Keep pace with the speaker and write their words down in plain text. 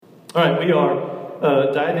All right, we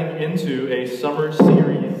are diving into a summer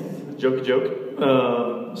series,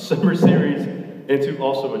 summer series into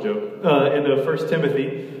also a joke, into 1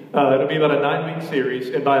 Timothy. It'll be about a 9-week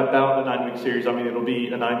series, and by about a 9-week series, I mean it'll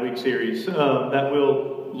be a 9-week series that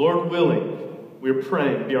will, Lord willing, we're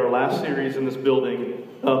praying, be our last series in this building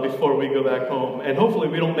before we go back home. And hopefully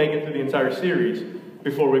we don't make it through the entire series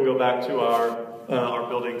before we go back to our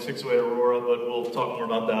building, 608 Aurora, but we'll talk more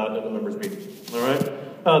about that at the members' meeting. All right?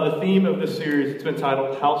 The theme of this series, it's been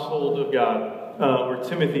titled Household of God, where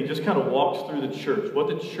Timothy just kind of walks through the church, what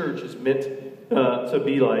the church is meant to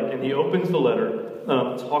be like. And he opens the letter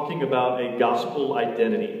talking about a gospel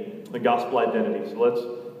identity. A gospel identity. So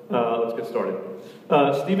let's get started.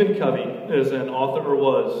 Stephen Covey is an author, or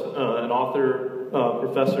was an author,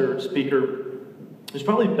 professor, speaker. He's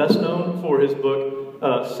probably best known for his book,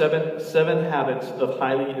 Seven Habits of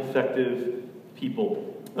Highly Effective People.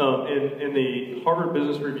 In the Harvard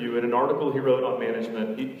Business Review, in an article he wrote on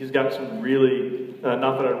management, he's got some really,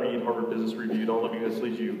 not that I read Harvard Business Review, don't let me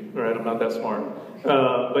mislead you, all right, I'm not that smart.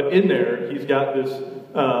 But in there, he's got this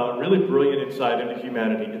really brilliant insight into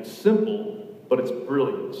humanity. It's simple, but it's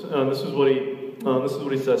brilliant. This is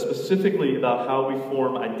what he says, specifically about how we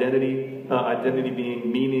form identity, identity being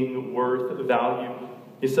meaning, worth, value.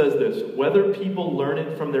 He says this: whether people learn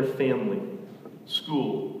it from their family,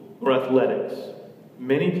 school, or athletics,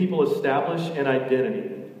 many people establish an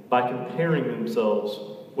identity by comparing themselves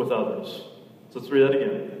with others. So let's read that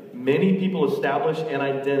again. Many people establish an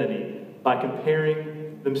identity by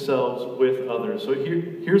comparing themselves with others. So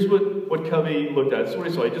here's what Covey looked at. This is what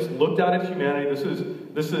he saw. He just looked out at humanity.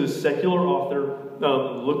 This is secular author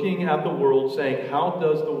looking at the world, saying, how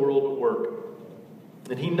does the world work?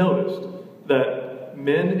 And he noticed that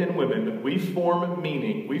men and women, we form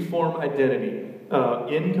meaning, we form identity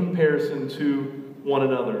in comparison to one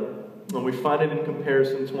another. And we find it in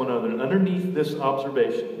comparison to one another. And underneath this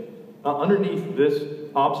observation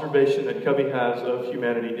that Covey has of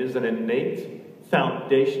humanity is an innate,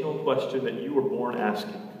 foundational question that you were born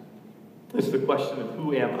asking. It's the question of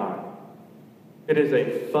who am I? It is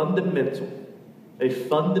a fundamental,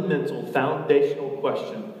 foundational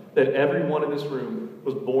question that everyone in this room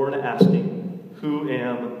was born asking. Who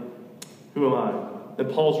am I? And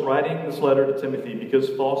Paul's writing this letter to Timothy because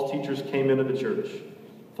false teachers came into the church.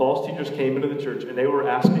 False teachers came into the church and they were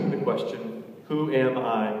asking the question, who am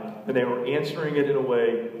I? And they were answering it in a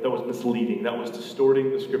way that was misleading, that was distorting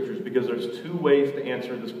the scriptures, because there's two ways to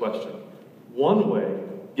answer this question. One way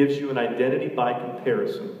gives you an identity by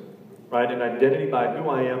comparison, right? An identity by who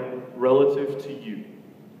I am relative to you.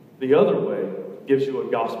 The other way gives you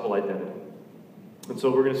a gospel identity. And so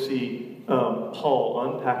we're going to see Paul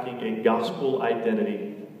unpacking a gospel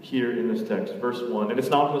identity here in this text, verse 1. And it's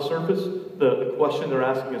not on the surface. The question they're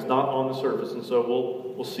asking is not on the surface. And so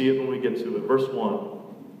we'll see it when we get to it. Verse 1.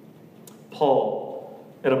 Paul,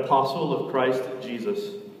 an apostle of Christ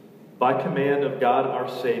Jesus, by command of God our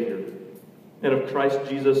Savior, and of Christ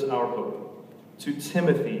Jesus our hope, to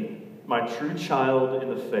Timothy, my true child in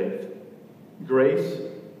the faith, grace,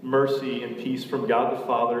 mercy, and peace from God the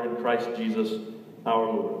Father and Christ Jesus our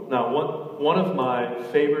Lord. Now, one of my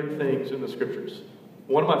favorite things in the Scriptures,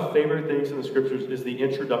 is the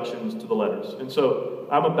introductions to the letters. And so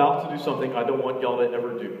I'm about to do something I don't want y'all to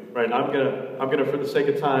ever do, right? I'm gonna, for the sake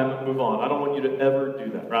of time, move on. I don't want you to ever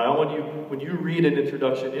do that, right? I want you, when you read an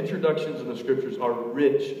introductions in the Scriptures are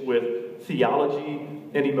rich with theology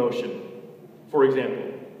and emotion. For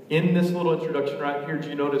example, in this little introduction right here, do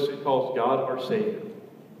you notice it calls God our Savior?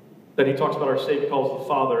 Then he talks about our Savior, calls the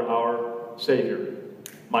Father our Savior.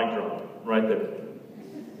 Mic drop, right there.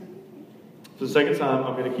 For the second time,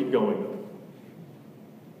 I'm going to keep going.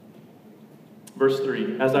 Verse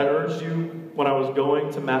 3. As I urged you when I was going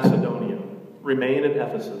to Macedonia, remain at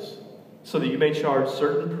Ephesus, so that you may charge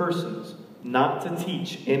certain persons not to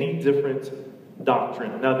teach any different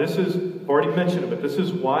doctrine. Now this is, I've already mentioned it, but this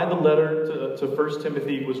is why the letter to 1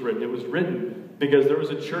 Timothy was written. It was written because there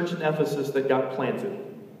was a church in Ephesus that got planted.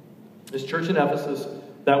 This church in Ephesus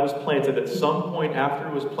that was planted, at some point after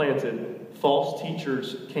it was planted, false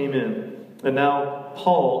teachers came in. And now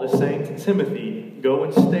Paul is saying to Timothy, go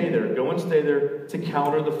and stay there to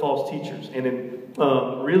counter the false teachers. And in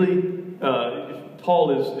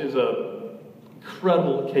Paul is a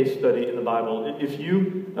incredible case study in the Bible. If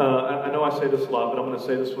you, I know I say this a lot, but I'm going to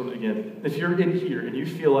say this one again. If you're in here and you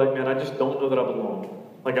feel like, man, I just don't know that I belong.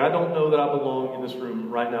 Like, I don't know that I belong in this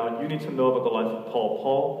room right now. You need to know about the life of Paul.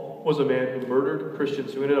 Paul was a man who murdered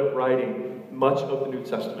Christians, who ended up writing much of the New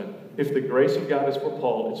Testament. If the grace of God is for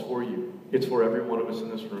Paul, it's for you. It's for every one of us in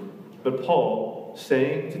this room. But Paul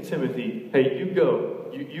saying to Timothy, hey, you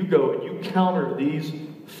go and you counter these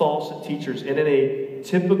false teachers. And in a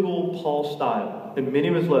typical Paul style, in many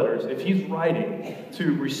of his letters, if he's writing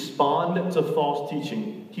to respond to false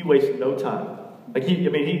teaching, he wastes no time. Like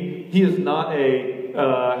he is not a,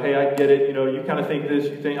 hey, I get it, you kind of think this,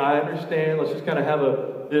 you think, I understand, let's just kind of have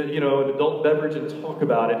an adult beverage and talk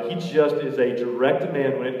about it. He just is a direct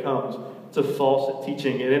man when it comes to false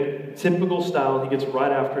teaching. And in typical style, he gets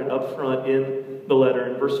right after it up front in the letter.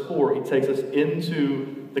 In verse 4, he takes us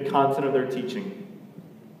into the content of their teaching.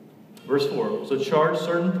 Verse 4, so charge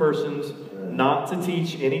certain persons not to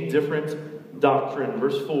teach any different doctrine.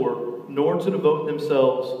 Verse 4, nor to devote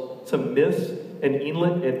themselves to myths and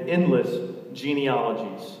endless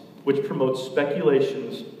genealogies, which promote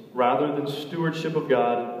speculations rather than stewardship from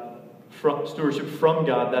God,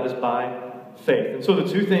 that is by faith. And so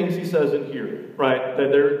the two things he says in here, right,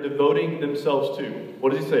 that they're devoting themselves to.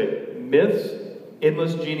 What does he say? Myths,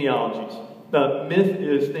 endless genealogies. The myth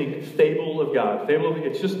is, fable of God.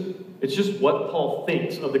 It's just what Paul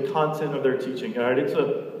thinks of the content of their teaching. All right,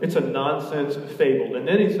 it's a nonsense fable. And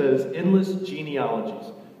then he says endless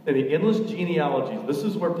genealogies. And the endless genealogies, this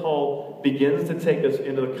is where Paul begins to take us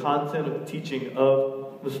into the content of the teaching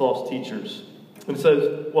of the false teachers. And it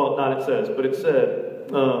says, but it said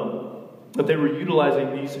that they were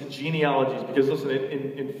utilizing these genealogies because, listen,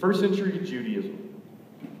 in first century Judaism,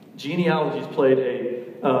 genealogies played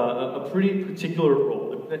a pretty particular role.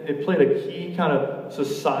 It played a key kind of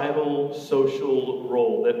societal, social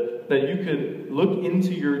role that you could look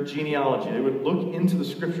into your genealogy. They would look into the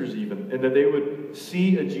scriptures even, and that they would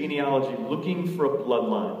see a genealogy looking for a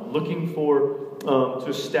bloodline, looking for to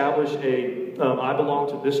establish I belong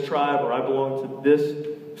to this tribe or I belong to this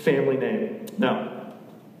family name. Now,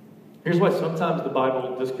 here's why sometimes the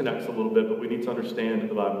Bible disconnects a little bit, but we need to understand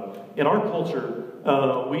the Bible. In our culture,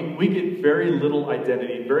 we get very little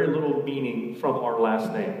identity, very little meaning from our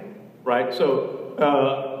last name, right? So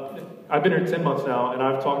I've been here 10 months now, and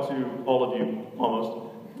I've talked to all of you almost,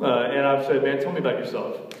 and I've said, man, tell me about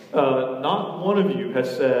yourself. Not one of you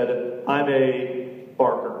has said, I'm a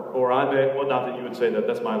Barker, or I'm a, well, not that you would say that,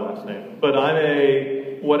 that's my last name, but I'm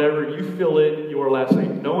a whatever, you fill in your last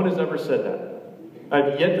name. No one has ever said that.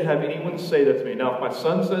 I've yet to have anyone say that to me. Now, if my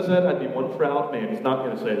son says that, I'd be one proud man. He's not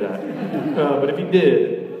going to say that. But if he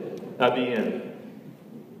did, I'd be in.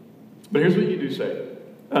 But here's what you do say.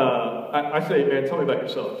 I say, man, tell me about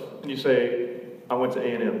yourself. And you say, I went to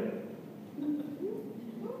A&M.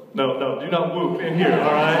 No, do not whoop in here,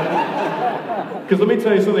 all right? Because let me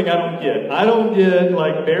tell you something I don't get. I don't get,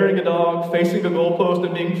 like, burying a dog, facing the goalpost,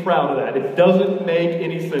 and being proud of that. It doesn't make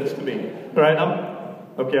any sense to me, all right?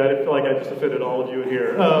 Okay, I feel like I just offended all of you in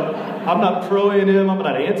here. I'm not pro A&M. I'm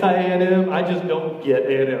not anti-A&M. I just don't get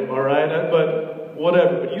A&M, all right? But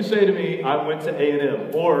whatever. But you say to me, I went to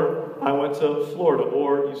A&M, or I went to Florida,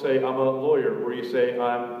 or you say I'm a lawyer, or you say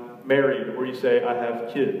I'm married, or you say I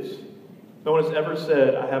have kids. No one has ever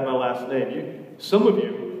said I have my last name. Some of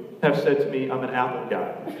you have said to me, I'm an Apple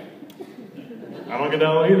guy. I don't get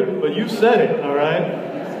that one either, but you said it, all right?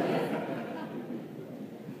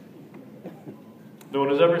 No one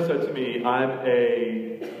has ever said to me, I'm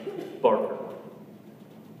a Barker.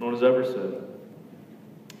 No one has ever said.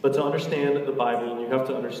 But to understand the Bible, you have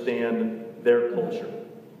to understand their culture.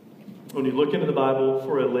 When you look into the Bible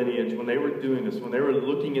for a lineage, when they were doing this, when they were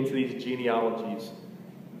looking into these genealogies,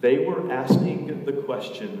 they were asking the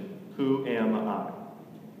question, who am I?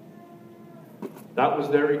 That was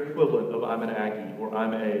their equivalent of I'm an Aggie or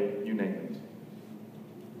I'm a you name it.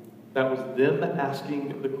 That was them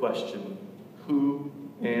asking the question, who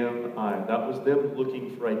am I? That was them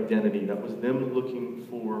looking for identity. That was them looking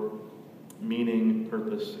for meaning,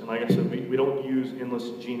 purpose. And like I said, we don't use endless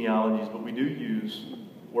genealogies, but we do use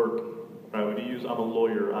work. Right? We do use I'm a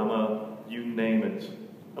lawyer, I'm a you name it.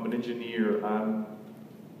 I'm an engineer, I'm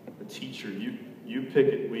a teacher. You pick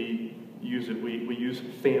it, we use it. We use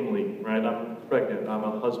family, right? I'm pregnant, I'm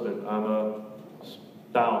a husband, I'm a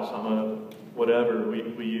spouse, I'm a whatever.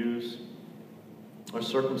 We use our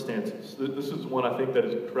circumstances. This is one I think that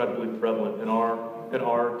is incredibly prevalent in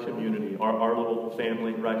our community, our little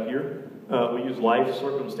family right here. We use life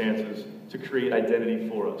circumstances to create identity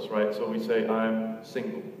for us, right? So we say, I'm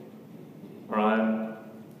single, or I'm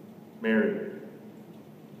married,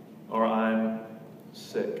 or I'm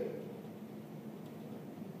sick.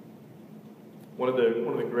 One of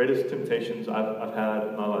the greatest temptations I've had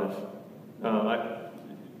in my life.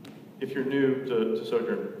 If you're new to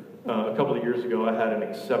Sojourn, a couple of years ago, I had an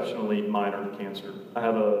exceptionally minor cancer. I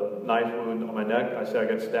have a knife wound on my neck. I say I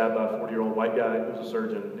got stabbed by a 40-year-old white guy who was a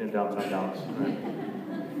surgeon in downtown Dallas. Right?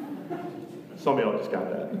 Some of y'all just got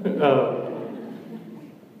that.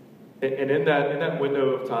 And in that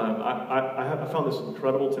window of time, I found this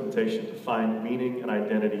incredible temptation to find meaning and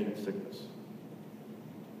identity in sickness.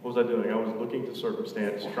 What was I doing? I was looking to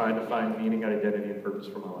circumstance, trying to find meaning, identity, and purpose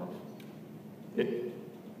for my life.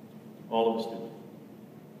 All of us do it.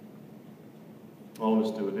 All of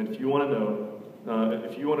us do it. And if you want to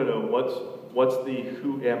know, what's the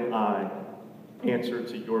who am I answer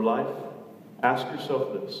to your life, ask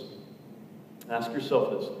yourself this. Ask yourself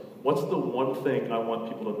this. What's the one thing I want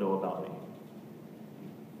people to know about me?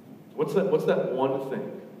 What's that one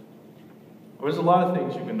thing? There's a lot of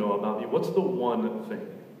things you can know about me. What's the one thing?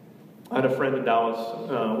 I had a friend in Dallas.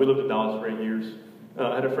 We lived in Dallas for 8 years.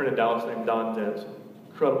 I had a friend in Dallas named Don Dent.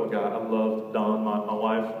 Incredible guy. I loved Don. My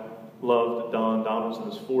wife loved Don. Don was in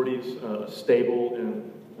his 40s, stable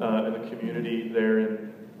in the community there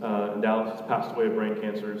in Dallas. He's passed away of brain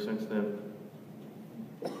cancer since then.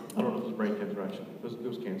 I don't know if it was brain cancer, actually. It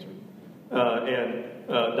was cancer. And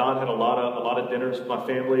Don had a lot of dinners with my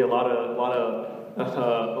family, a lot of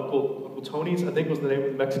Uncle Tony's, I think was the name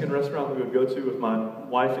of the Mexican restaurant we would go to with my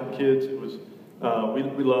wife and kids. It was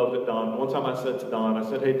we loved it, Don. One time I said to Don, I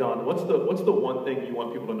said, "Hey Don, what's the one thing you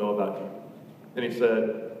want people to know about you?" And he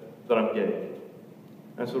said that I'm gay.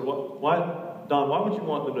 And I said, "Why, Don? Why would you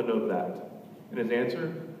want them to know that?" And his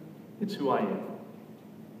answer, "It's who I am.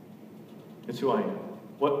 It's who I am."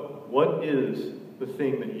 What is the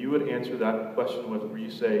thing that you would answer that question with where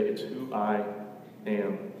you say, "It's who I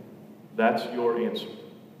am"? That's your answer.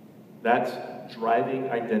 That's driving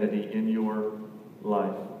identity in your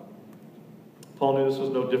life. Paul knew this was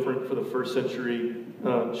no different for the first century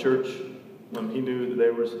church. He knew that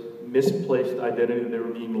there was misplaced identity that they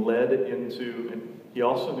were being led into, and he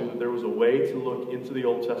also knew that there was a way to look into the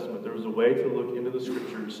Old Testament. There was a way to look into the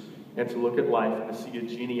Scriptures and to look at life and to see a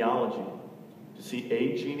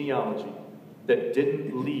genealogy, that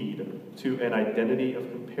didn't lead to an identity of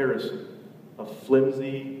comparison, a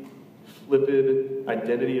flimsy, flippant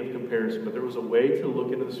identity of comparison. But there was a way to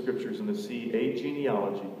look into the Scriptures and to see a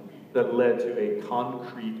genealogy that led to a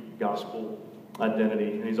concrete gospel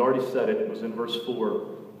identity. And he's already said it. It was in verse 4.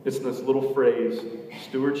 It's in this little phrase,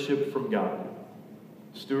 stewardship from God.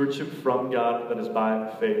 Stewardship from God that is by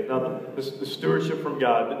faith. Now, the stewardship from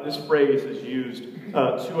God, this phrase is used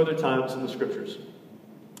 2 other times in the Scriptures.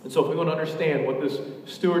 And so if we want to understand what this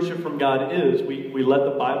stewardship from God is, we let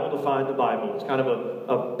the Bible define the Bible. It's kind of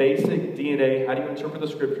a basic DNA. How do you interpret the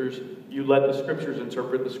Scriptures? You let the Scriptures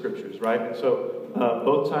interpret the Scriptures, right? And so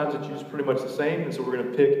both times it's used pretty much the same. And so we're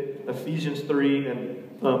going to pick Ephesians 3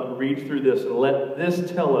 and read through this and let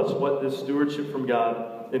this tell us what this stewardship from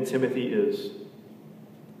God in Timothy is.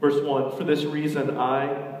 Verse 1, "For this reason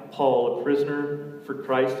I, Paul, a prisoner for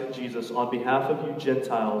Christ Jesus, on behalf of you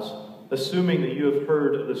Gentiles, assuming that you have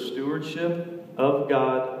heard of the stewardship of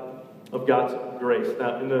God's grace."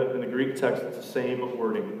 Now, in the Greek text, it's the same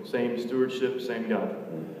wording, same stewardship, same God.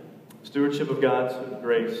 Stewardship of God's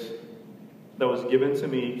grace that was given to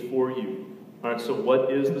me for you. All right, so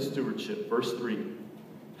what is the stewardship? Verse 3.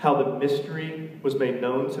 "How the mystery was made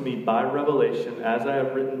known to me by revelation, as I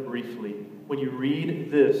have written briefly. When you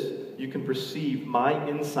read this, you can perceive my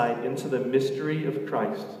insight into the mystery of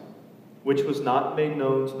Christ, which was not made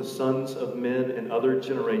known to the sons of men in other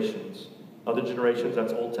generations." Other generations,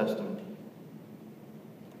 that's Old Testament.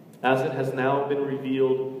 "As it has now been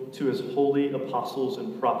revealed to his holy apostles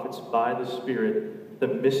and prophets by the Spirit." The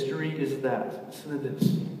mystery is that. Listen to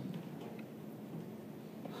this.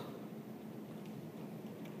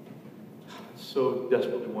 So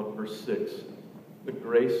desperately want verse 6. The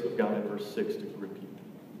grace of God in verse 6 to repeat.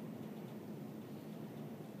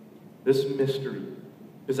 This mystery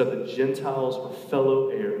is that the Gentiles are fellow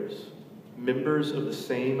heirs, members of the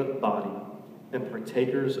same body, and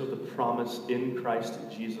partakers of the promise in Christ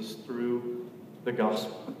Jesus through the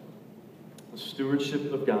gospel. The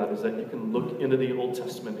stewardship of God is that you can look into the Old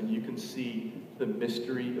Testament and you can see the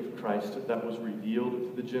mystery of Christ that was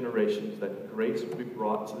revealed to the generations, that grace would be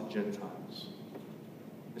brought to the Gentiles.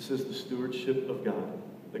 This is the stewardship of God,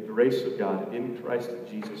 the grace of God in Christ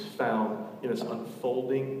Jesus found in this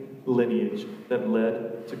unfolding lineage that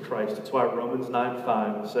led to Christ. That's why Romans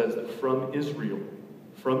 9:5 says that from Israel,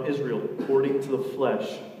 according to the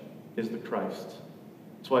flesh, is the Christ.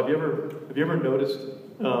 So have you ever noticed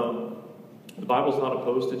the Bible's not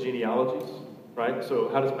opposed to genealogies, right? So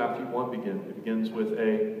how does Matthew 1 begin? It begins with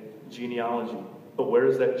a genealogy. But where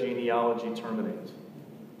does that genealogy terminate?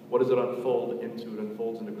 What does it unfold into? It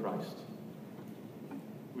unfolds into Christ.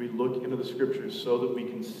 We look into the Scriptures so that we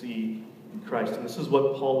can see Christ. And this is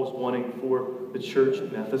what Paul was wanting for the church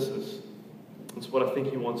in Ephesus. It's what I think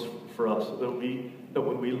he wants for us. That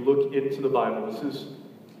when we look into the Bible,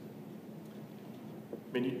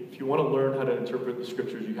 I mean, if you want to learn how to interpret the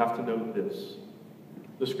Scriptures, you have to know this.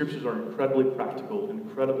 The Scriptures are incredibly practical,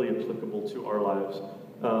 incredibly applicable to our lives.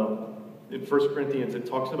 In 1 Corinthians, it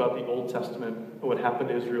talks about the Old Testament and what happened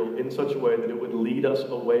to Israel in such a way that it would lead us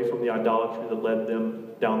away from the idolatry that led them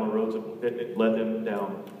down the roads it led them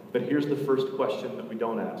down. But here's the first question that we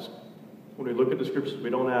don't ask. When we look at the Scriptures, we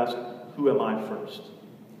don't ask, who am I first?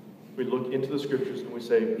 We look into the Scriptures and we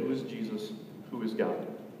say, who is Jesus? Who is God?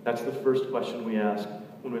 That's the first question we ask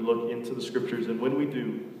when we look into the Scriptures. And when we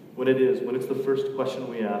do, when it's the first question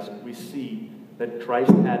we ask, we see that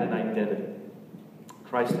Christ had an identity.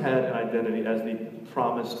 Christ had an identity as the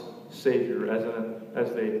promised Savior, as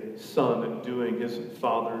a son doing his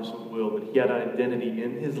Father's will, that he had an identity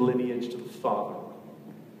in his lineage to the Father.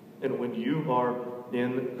 And when you are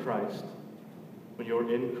in Christ,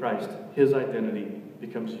 his identity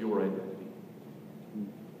becomes your identity.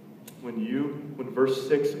 When verse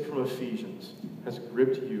 6 from Ephesians has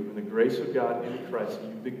gripped you in the grace of God in Christ,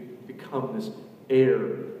 you become this heir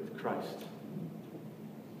of Christ.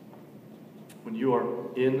 When you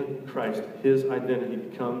are in Christ, his identity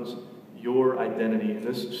becomes your identity. And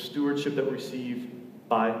this stewardship that we receive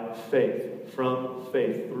by faith, from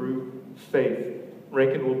faith, through faith.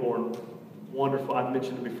 Rankin Wilborn, wonderful. I've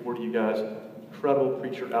mentioned it before to you guys. Incredible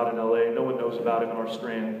preacher out in LA. No one knows about him in our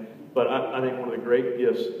Strand. But I think one of the great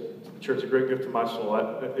gifts to the church, a great gift to my soul,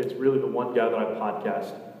 it's really the one guy that I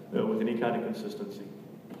podcast with any kind of consistency.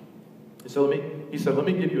 So he said, let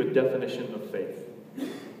me give you a definition of faith.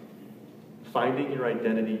 Finding your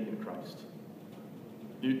identity in Christ.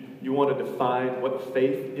 You want to define what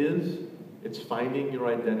faith is? It's finding your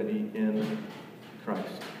identity in Christ.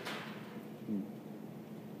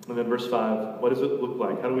 And then verse 5, what does it look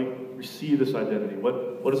like? How do we receive this identity?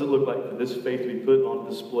 What does it look like for this faith to be put on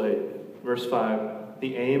display? Verse 5,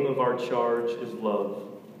 the aim of our charge is love.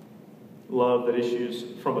 Love that issues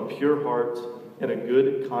from a pure heart and a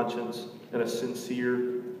good conscience and a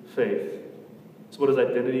sincere faith. So what does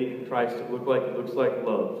identity in Christ look like? It looks like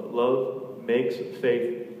love. Love makes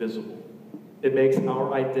faith visible. It makes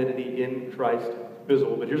our identity in Christ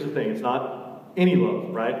visible. But here's the thing. It's not any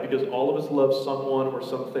love, right? Because all of us love someone or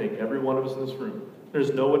something. Every one of us in this room.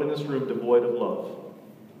 There's no one in this room devoid of love.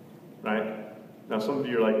 Right? Now some of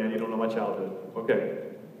you are like, man, you don't know my childhood. Okay.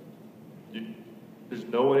 There's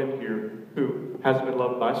no one in here who hasn't been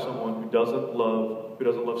loved by someone who doesn't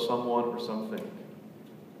love someone or something.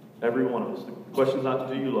 Every one of us. The question is not,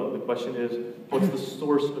 do you love? The question is, what's the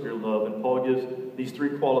source of your love? And Paul gives these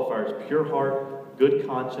three qualifiers: pure heart, good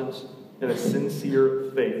conscience, and a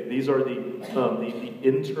sincere faith. These are the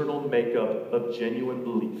internal makeup of genuine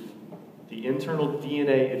belief. The internal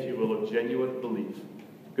DNA, if you will, of genuine belief.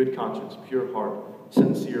 Good conscience, pure heart,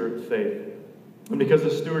 sincere faith. And because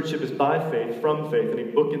the stewardship is by faith, from faith, and he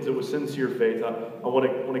bookends it with sincere faith, I want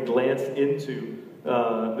to glance into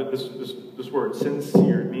this word,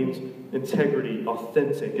 sincere. It means integrity,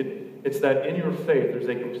 authentic. It's that in your faith there's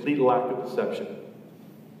a complete lack of deception.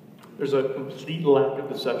 There's a complete lack of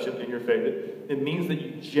deception in your faith. It means that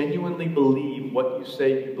you genuinely believe what you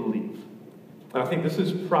say you believe. And I think this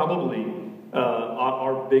is probably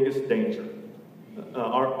our biggest danger.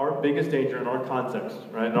 Our biggest danger in our context,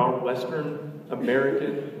 right? In our Western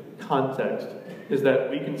American context, is that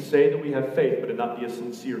we can say that we have faith, but it not be a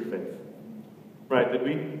sincere faith. Right, that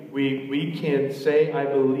we can say I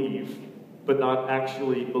believe, but not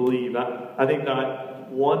actually believe. I think that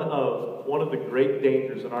one of the great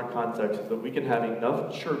dangers in our context is that we can have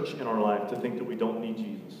enough church in our life to think that we don't need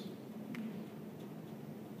Jesus.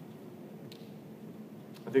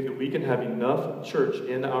 I think that we can have enough church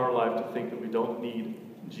in our life to think that we don't need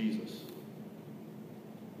Jesus.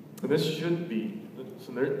 And this should be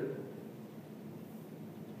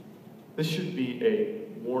a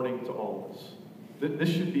warning to all of us. This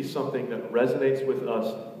should be something that resonates with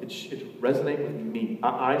us. It should resonate with me.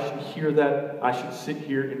 I should hear that. I should sit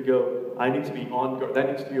here and go, I need to be on guard.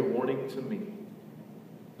 That needs to be a warning to me.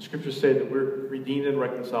 The scriptures say that we're redeemed and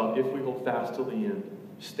reconciled if we hold fast till the end,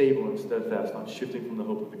 stable and steadfast, not shifting from the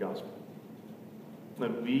hope of the gospel.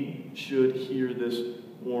 That we should hear this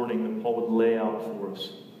warning that Paul would lay out for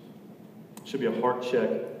us. It should be a heart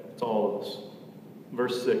check to all of us.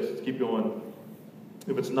 Verse 6, let's keep going.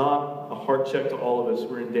 If it's not a heart check to all of us,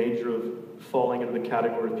 we're in danger of falling into the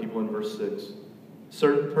category of people in verse 6.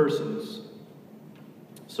 Certain persons,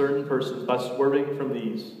 by swerving from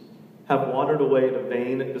these, have wandered away in a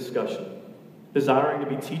vain discussion, desiring to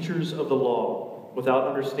be teachers of the law, without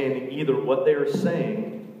understanding either what they are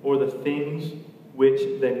saying or the things which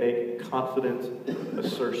they make confident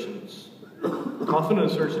assertions. Confident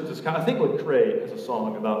assertions is kind of, I think Lecrae has a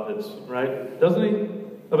song about this, right? Doesn't he?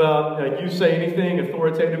 about you say anything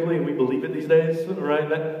authoritatively and we believe it these days,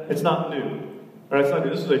 right? It's not new. Right? It's not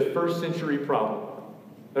new. This is a first century problem.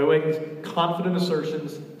 By the way, these confident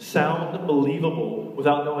assertions sound believable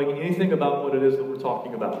without knowing anything about what it is that we're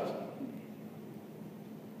talking about.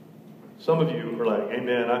 Some of you are like,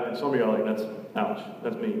 amen, and some of you are like, that's, ouch,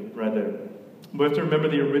 that's me right there. We have to remember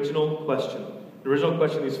the original question. The original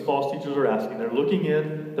question these false teachers are asking. They're looking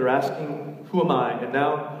in, they're asking, who am I? And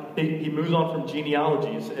now he moves on from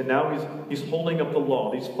genealogies, and now he's holding up the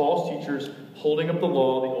law. These false teachers holding up the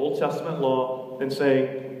law, the Old Testament law, and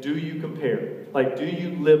saying, do you compare? Like, do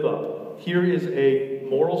you live up? Here is a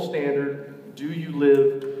moral standard. Do you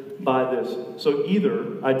live by this? So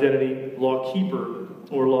either identity, law keeper,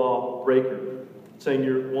 or law breaker, saying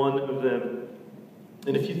you're one of them.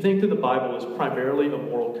 And if you think that the Bible is primarily a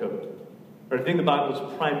moral code, or I think the Bible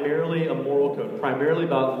is primarily a moral code, primarily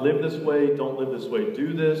about live this way, don't live this way,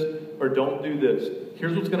 do this, or don't do this,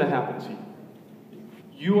 here's what's going to happen to you.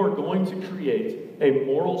 You are going to create a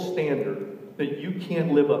moral standard that you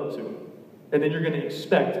can't live up to. And then you're going to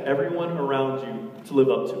expect everyone around you to live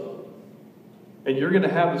up to it. And you're going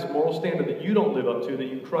to have this moral standard that you don't live up to, that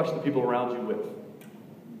you crush the people around you with.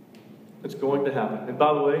 It's going to happen. And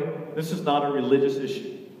by the way, this is not a religious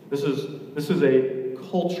issue. This is a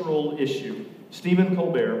cultural issue. Stephen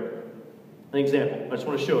Colbert, an example. I just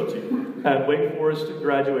want to show it to you. At Wake Forest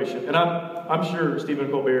graduation. And I'm sure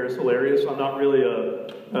Stephen Colbert is hilarious. I'm not really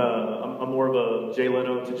I'm more of a Jay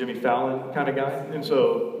Leno to Jimmy Fallon kind of guy. And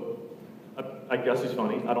so I guess he's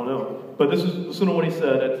funny. I don't know. But listen to what he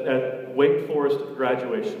said at Wake Forest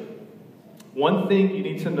graduation. One thing you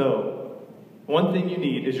need to know, one thing you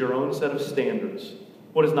need is your own set of standards.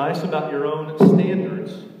 What is nice about your own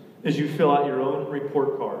standards is you fill out your own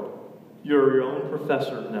report card. You're your own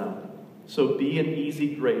professor now. So be an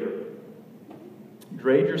easy grader.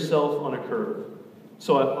 Grade yourself on a curve.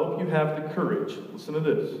 So I hope you have the courage. Listen to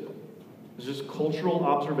this. It's just cultural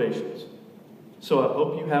observations. So I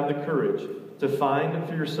hope you have the courage to find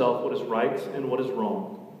for yourself what is right and what is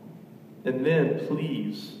wrong. And then,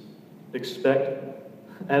 please, expect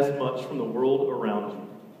as much from the world around you.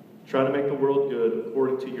 Try to make the world good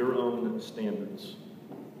according to your own standards.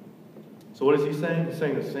 So what is he saying? He's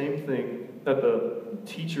saying the same thing that the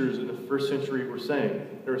teachers in the first century were saying.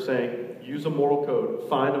 They were saying, use a moral code,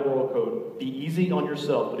 find a moral code, be easy on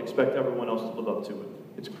yourself, but expect everyone else to live up to it.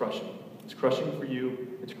 It's crushing. It's crushing for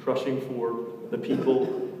you. It's crushing for the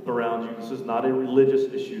people around you. This is not a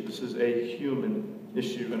religious issue. This is a human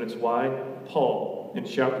issue. And it's why Paul, in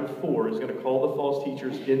chapter 4, is going to call the false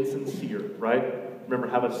teachers insincere, right? Remember,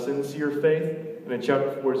 have a sincere faith. And in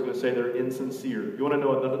chapter 4, he's going to say they're insincere. You want to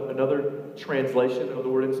know another translation of the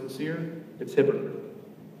word insincere? It's hypocrite.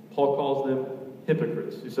 Paul calls them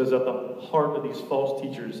hypocrites. He says at the heart of these false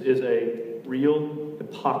teachers is a real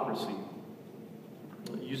hypocrisy,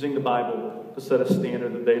 using the Bible to set a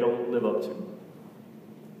standard that they don't live up to.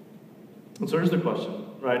 And so here's the question,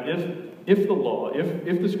 right? If the law,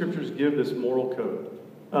 if the scriptures give this moral code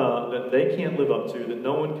that they can't live up to, that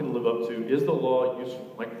no one can live up to, is the law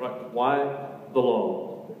useful? Like, why the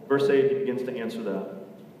law? Verse 8, he begins to answer that.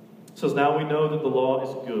 It says, now we know that the law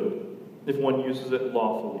is good if one uses it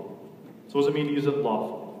lawfully. So what does it mean to use it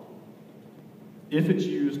lawfully? If it's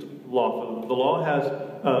used lawfully. The law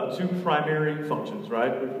has two primary functions,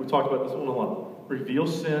 right? We talked about this one a lot. Reveal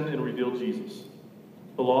sin and reveal Jesus.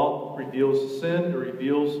 The law reveals sin and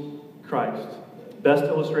reveals Christ. Best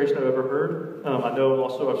illustration I've ever heard, I know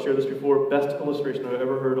also I've shared this before, best illustration I've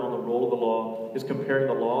ever heard on the role of the law is comparing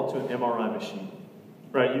the law to an MRI machine.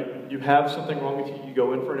 Right? You have something wrong with you, you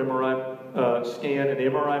go in for an MRI scan, and the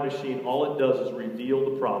MRI machine, all it does is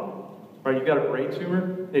reveal the problem. Right? You've got a brain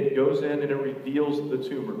tumor, it goes in and it reveals the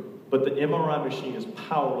tumor. But the MRI machine is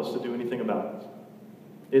powerless to do anything about it.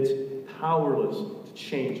 It's powerless to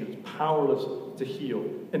change it. It's powerless to heal.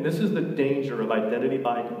 And this is the danger of identity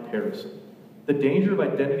by comparison. The danger of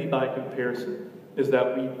identity by comparison is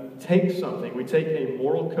that we take something, we take a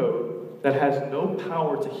moral code that has no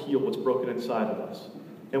power to heal what's broken inside of us.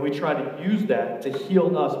 And we try to use that to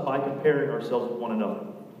heal us by comparing ourselves with one another.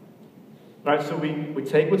 All right, so we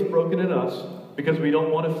take what's broken in us because we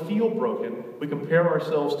don't want to feel broken. We compare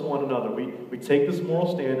ourselves to one another. We take this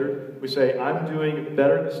moral standard. We say, I'm doing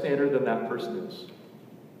better at the standard than that person is.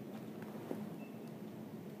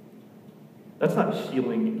 That's not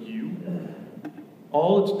healing you.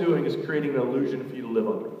 All it's doing is creating an illusion for you to live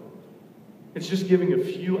under. It's just giving a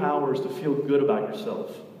few hours to feel good about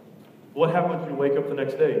yourself. What happens when you wake up the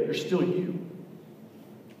next day? You're still you.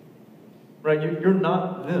 Right? You're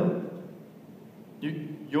not them.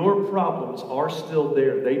 Your problems are still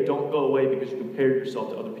there. They don't go away because you compare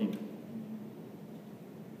yourself to other people.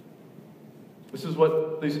 This is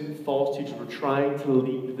what these false teachers were trying to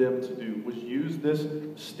lead them to do, was use this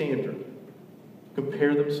standard,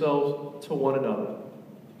 compare themselves to one another,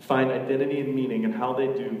 find identity and meaning in how they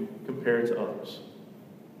do compared to others.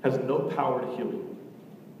 Has no power to heal you.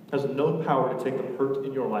 Has no power to take the hurt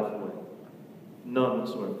in your life away. None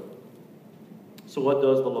whatsoever. So what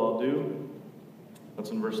does the law do? That's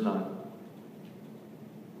in verse 9.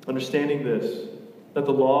 Understanding this, that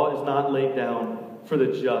the law is not laid down for the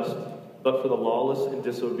just, but for the lawless and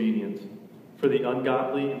disobedient, for the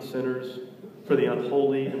ungodly and sinners, for the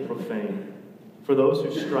unholy and profane, for those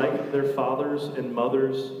who strike their fathers and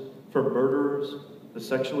mothers, for murderers, the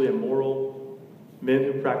sexually immoral, men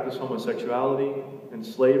who practice homosexuality,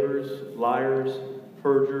 enslavers, liars,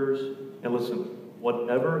 perjurers, and listen,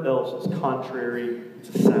 whatever else is contrary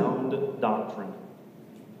to sound doctrine,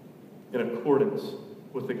 in accordance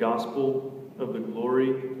with the gospel of the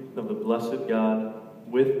glory of the blessed God,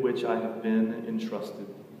 with which I have been entrusted.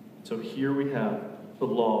 So here we have the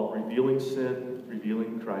law revealing sin,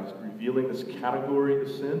 revealing Christ, revealing this category of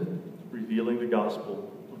sin, revealing the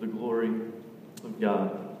gospel of the glory of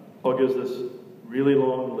God. Paul gives this really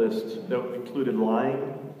long list that included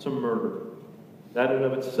lying to murder. That in and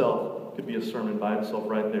of itself could be a sermon by itself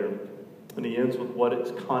right there. And he ends with what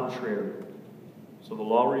is contrary. So the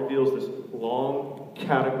law reveals this long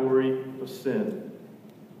category of sin.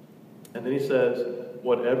 And then he says,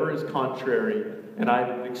 whatever is contrary, and I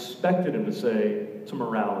expected him to say, to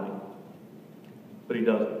morality. But he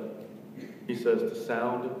doesn't. He says, to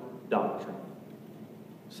sound doctrine.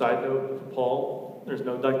 Side note, for Paul, there's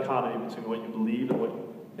no dichotomy between what you believe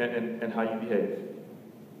and how you behave.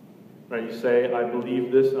 Right? You say, I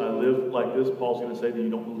believe this and I live like this. Paul's going to say that you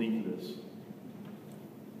don't believe this.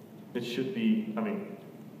 It should be,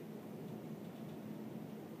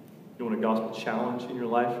 you want a gospel challenge in your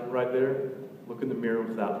life right there? Look in the mirror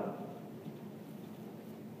with that one.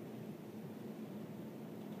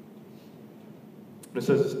 It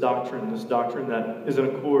says this doctrine that is in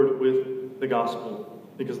accord with the gospel,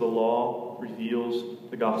 because the law reveals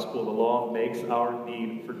the gospel. The law makes our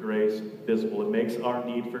need for grace visible. It makes our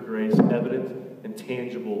need for grace evident and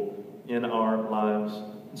tangible in our lives.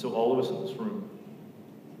 And so all of us in this room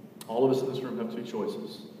have two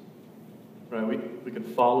choices. Right? We can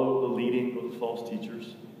follow the leading of the false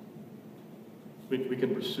teachers. We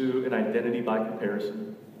can pursue an identity by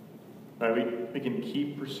comparison. Right? We can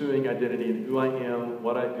keep pursuing identity in who I am,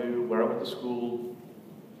 what I do, where I went to school,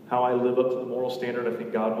 how I live up to the moral standard I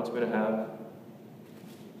think God wants me to have.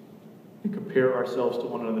 And compare ourselves to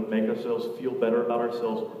one another, make ourselves feel better about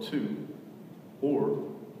ourselves, or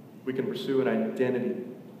we can pursue an identity,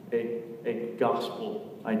 a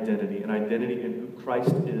gospel identity, an identity in who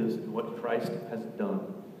Christ is and what Christ has done.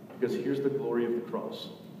 Because here's the glory of the cross.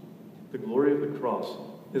 The glory of the cross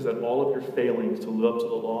is that all of your failings to live up to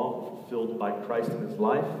the law are fulfilled by Christ in his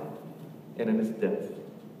life and in his death.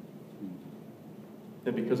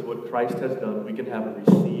 And because of what Christ has done, we can have a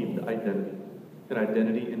received identity, an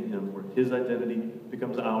identity in him, where his identity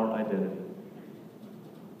becomes our identity.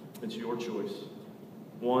 It's your choice.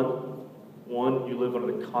 One, you live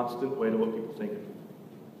under the constant weight of what people think of you.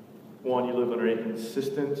 One, you live under a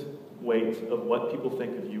consistent weight of what people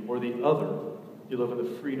think of you. Or the other, you live in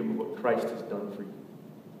the freedom of what Christ has done for you.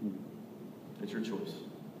 It's your choice.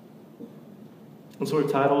 And so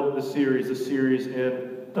we've titled this series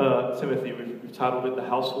in Timothy, we've titled it The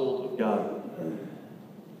Household of God.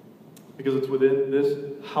 Because it's within this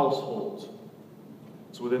household.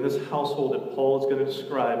 It's within this household that Paul is going to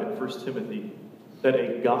describe in 1 Timothy that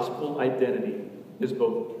a gospel identity is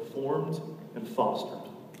both formed and fostered.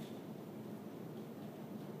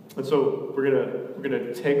 And so we're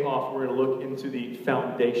gonna take off. We're gonna look into the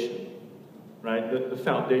foundation, right? The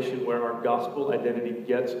foundation where our gospel identity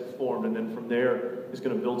gets formed, and then from there is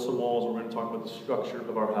going to build some walls. We're going to talk about the structure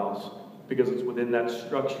of our house, because it's within that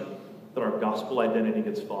structure that our gospel identity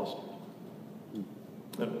gets fostered.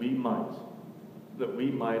 That we might,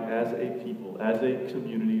 as a people, as a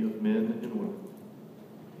community of men and women,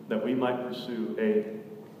 that we might pursue a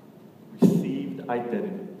received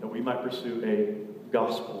identity, that we might pursue a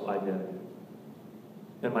gospel identity,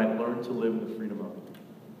 and might learn to live in the freedom of it.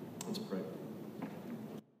 Let's pray.